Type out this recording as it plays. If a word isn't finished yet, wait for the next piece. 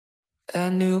I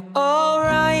knew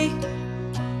alright.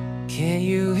 Can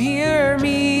you hear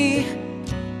me?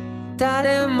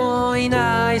 誰もい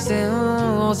ない線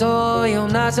を沿いを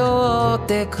なぞっ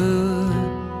てく。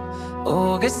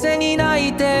大げさに泣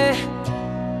いて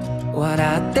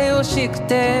笑ってほしく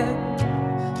て、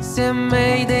鮮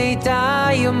明で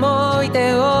痛い思い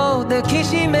出を抱き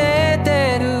しめ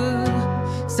てる。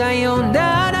さよ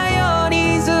ならよ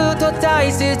りずっと大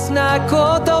切な言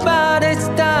葉で伝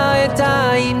え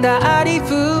たいんだ。あり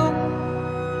ふ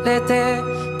れて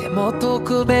でも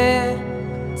特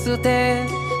別で、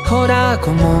ほら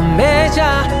この目じ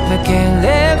ゃなけ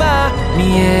れば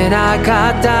見えな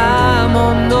かった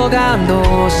ものが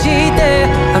どうして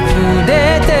溢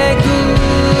れてく。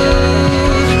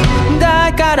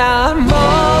だからもう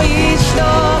一度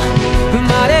生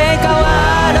まれ変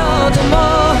わろうとも、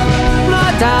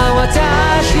また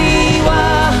私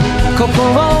はここ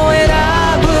を選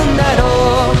ぶんだろ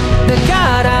う。だ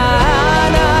からあ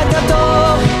なたと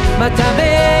また巡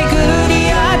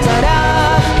り合った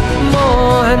ら、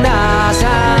もう離さ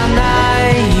な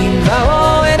い今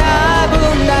を選ぶ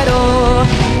んだろう。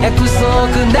約束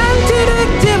なんてなく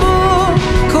ても、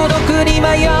孤独に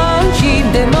迷う日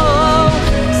でも、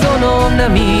その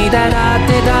涙だっ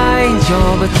て大丈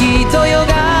夫、きっとよ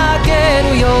がけ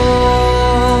るよ。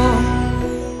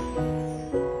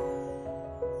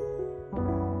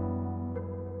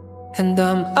And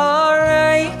I'm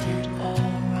alright,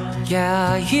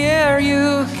 yeah, I hear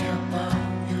you.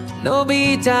 伸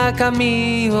びた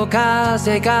髪を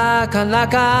風がから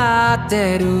かっ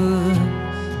てる。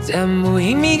全部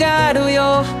意味がある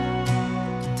よ。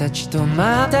立ち止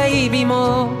まった日々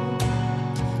も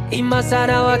今さ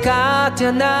ら分かって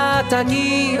あなた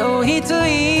に追いつ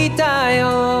いた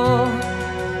よ。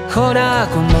ほら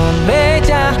この目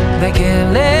じゃなけ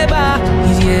れば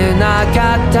言えな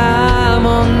かった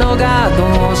ものが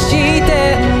どうし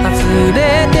て溢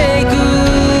れていく。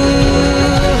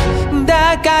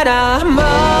だからもう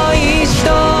一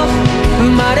度生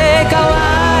まれ変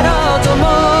わろうとも、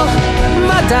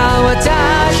また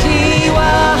私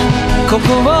はここ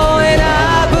を選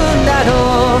ぶんだ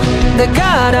ろう。だ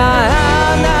からあ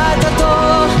なたと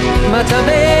また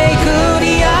巡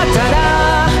り合った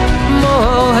ら、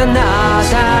もう離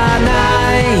さ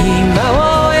ない今を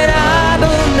選ぶん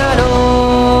だろ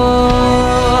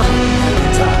う。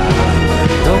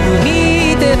どこ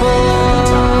にいても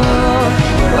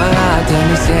笑って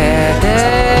みせて、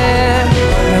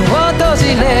目を閉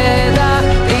じれた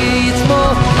いつも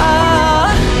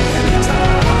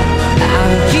歩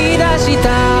き出した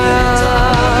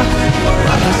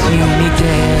私を見て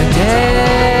て、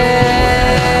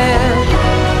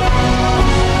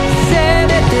せめ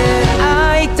て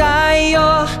会いたい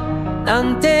よな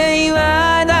んて言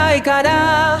わないか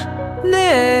ら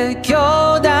ね。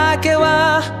今日だけ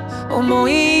は思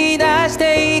い出し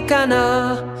ていいか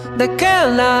な。だか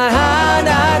らあ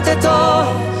なたと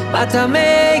また巡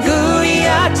り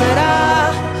合った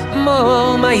ら、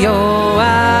もう迷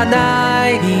わな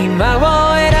い今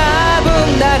を選ぶ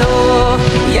んだろう。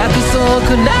約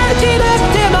束なきだっ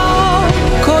ても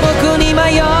孤独に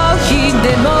迷う日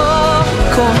でも、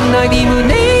こんなに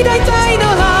胸抱いたいの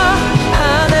は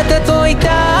あなたとい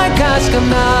た証か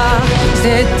な。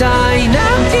絶対なん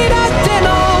てだっての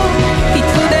いつ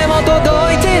でも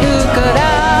届いてるか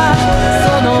ら、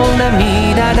その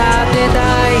涙だって大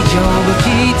丈夫、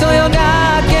きっとよ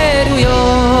がけるよ。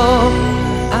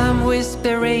 I'm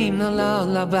whispering a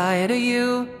lullaby to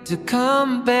you to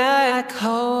come back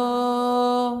home.